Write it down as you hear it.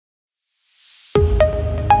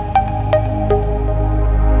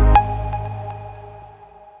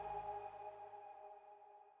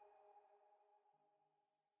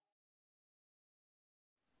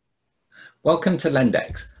Welcome to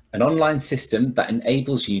Lendex, an online system that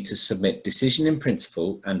enables you to submit decision in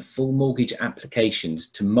principle and full mortgage applications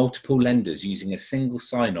to multiple lenders using a single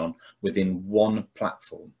sign-on within one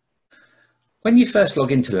platform. When you first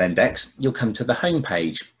log into Lendex, you'll come to the home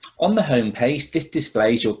page. On the home page, this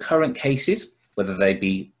displays your current cases, whether they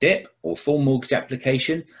be DIP or full mortgage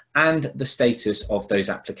application, and the status of those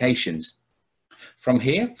applications. From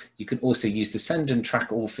here, you can also use the send and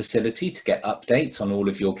track all facility to get updates on all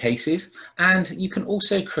of your cases, and you can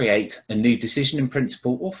also create a new decision in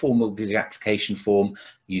principle or full mortgage application form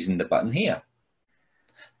using the button here.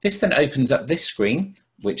 This then opens up this screen,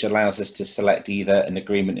 which allows us to select either an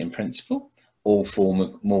agreement in principle or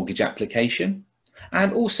full mortgage application,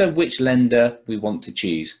 and also which lender we want to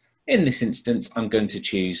choose. In this instance, I'm going to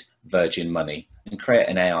choose Virgin Money and create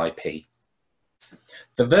an AIP.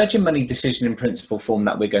 The Virgin Money Decision in Principle form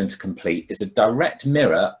that we're going to complete is a direct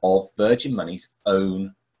mirror of Virgin Money's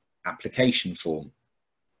own application form.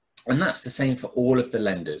 And that's the same for all of the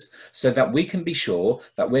lenders, so that we can be sure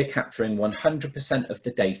that we're capturing 100% of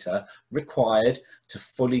the data required to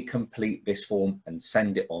fully complete this form and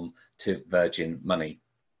send it on to Virgin Money.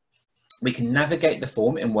 We can navigate the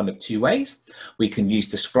form in one of two ways. We can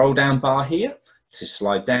use the scroll down bar here to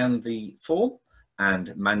slide down the form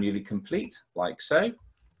and manually complete, like so,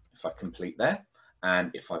 if I complete there,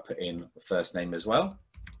 and if I put in the first name as well.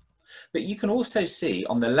 But you can also see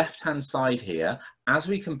on the left-hand side here, as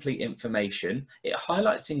we complete information, it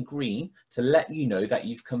highlights in green to let you know that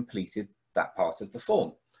you've completed that part of the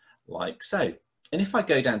form, like so. And if I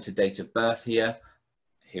go down to date of birth here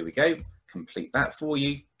we go, complete that for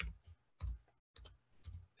you.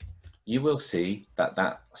 You will see that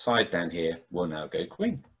that side down here will now go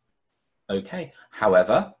green. Okay,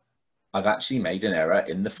 however, I've actually made an error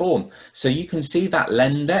in the form. So you can see that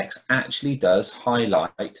Lendex actually does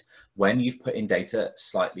highlight when you've put in data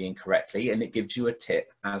slightly incorrectly, and it gives you a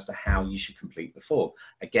tip as to how you should complete the form.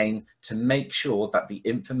 Again, to make sure that the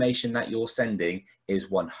information that you're sending is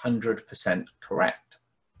 100% correct.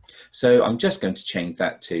 So I'm just going to change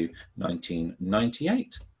that to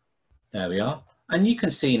 1998. There we are. And you can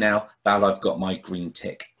see now that I've got my green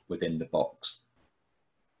tick within the box.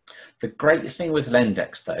 The great thing with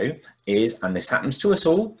Lendex though is, and this happens to us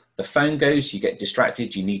all, the phone goes, you get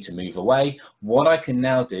distracted, you need to move away. What I can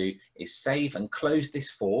now do is save and close this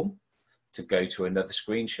form to go to another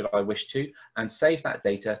screen should I wish to, and save that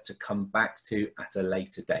data to come back to at a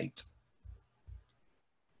later date.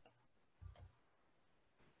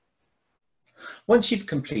 Once you've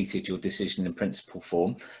completed your decision in principle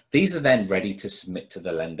form, these are then ready to submit to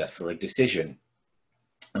the lender for a decision.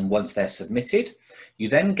 And once they're submitted, you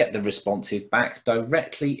then get the responses back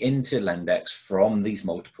directly into Lendex from these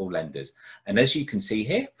multiple lenders. And as you can see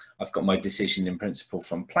here, I've got my decision in principle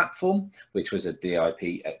from platform, which was a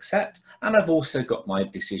DIP accept. And I've also got my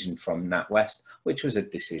decision from NatWest, which was a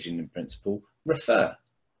decision in principle refer.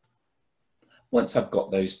 Once I've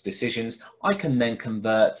got those decisions, I can then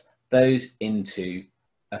convert those into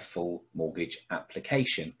a full mortgage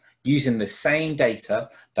application. Using the same data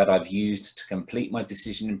that I've used to complete my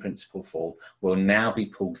decision in principle form will now be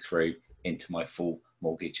pulled through into my full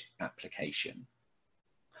mortgage application.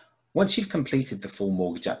 Once you've completed the full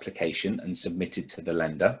mortgage application and submitted to the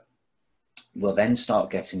lender, we'll then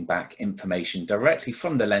start getting back information directly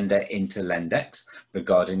from the lender into Lendex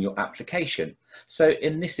regarding your application. So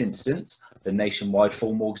in this instance, the nationwide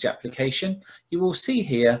full mortgage application, you will see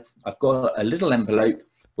here, I've got a little envelope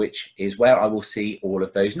which is where I will see all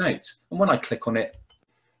of those notes. And when I click on it,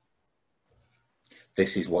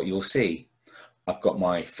 this is what you'll see. I've got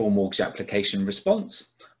my full mortgage application response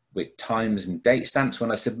with times and date stamps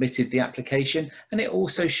when I submitted the application, and it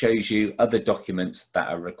also shows you other documents that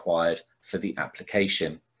are required for the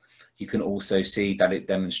application. You can also see that it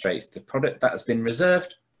demonstrates the product that has been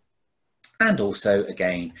reserved, and also,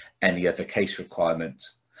 again, any other case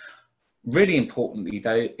requirements. Really importantly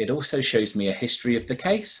though, it also shows me a history of the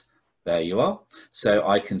case. There you are. So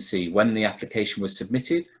I can see when the application was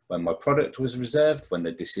submitted, when my product was reserved, when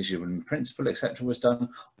the decision in principle, etc. was done.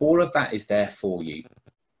 All of that is there for you.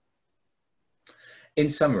 In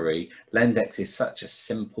summary, Lendex is such a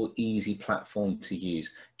simple, easy platform to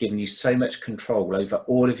use, giving you so much control over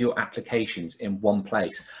all of your applications in one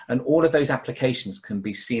place. And all of those applications can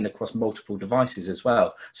be seen across multiple devices as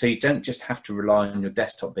well. So you don't just have to rely on your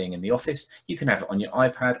desktop being in the office. You can have it on your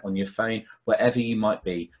iPad, on your phone, wherever you might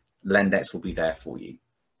be. Lendex will be there for you.